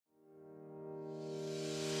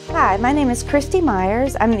Hi, my name is Christy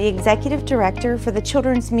Myers. I'm the Executive Director for the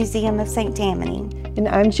Children's Museum of St. Tammany. And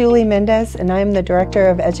I'm Julie Mendez, and I'm the Director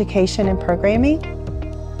of Education and Programming.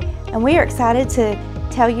 And we are excited to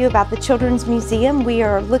tell you about the Children's Museum. We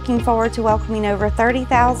are looking forward to welcoming over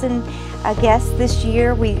 30,000 guests this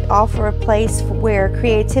year. We offer a place where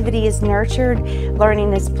creativity is nurtured,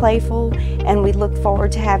 learning is playful, and we look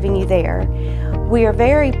forward to having you there. We are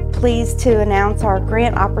very pleased to announce our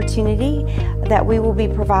grant opportunity that we will be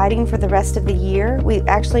providing for the rest of the year.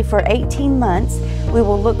 For 18 months, we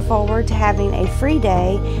will look forward to having a free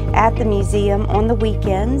day at the museum on the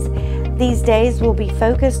weekends. These days will be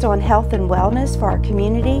focused on health and wellness for our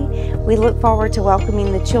community. We look forward to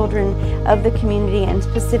welcoming the children of the community and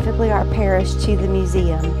specifically our parish to the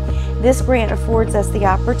museum. This grant affords us the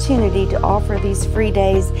opportunity to offer these free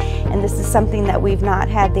days, and this is something that we've not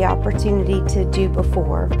had the opportunity to do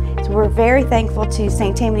before. So we're very thankful to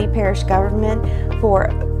St. Tammany Parish government for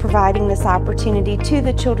providing this opportunity to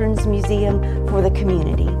the Children's Museum for the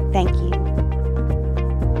community. Thank you.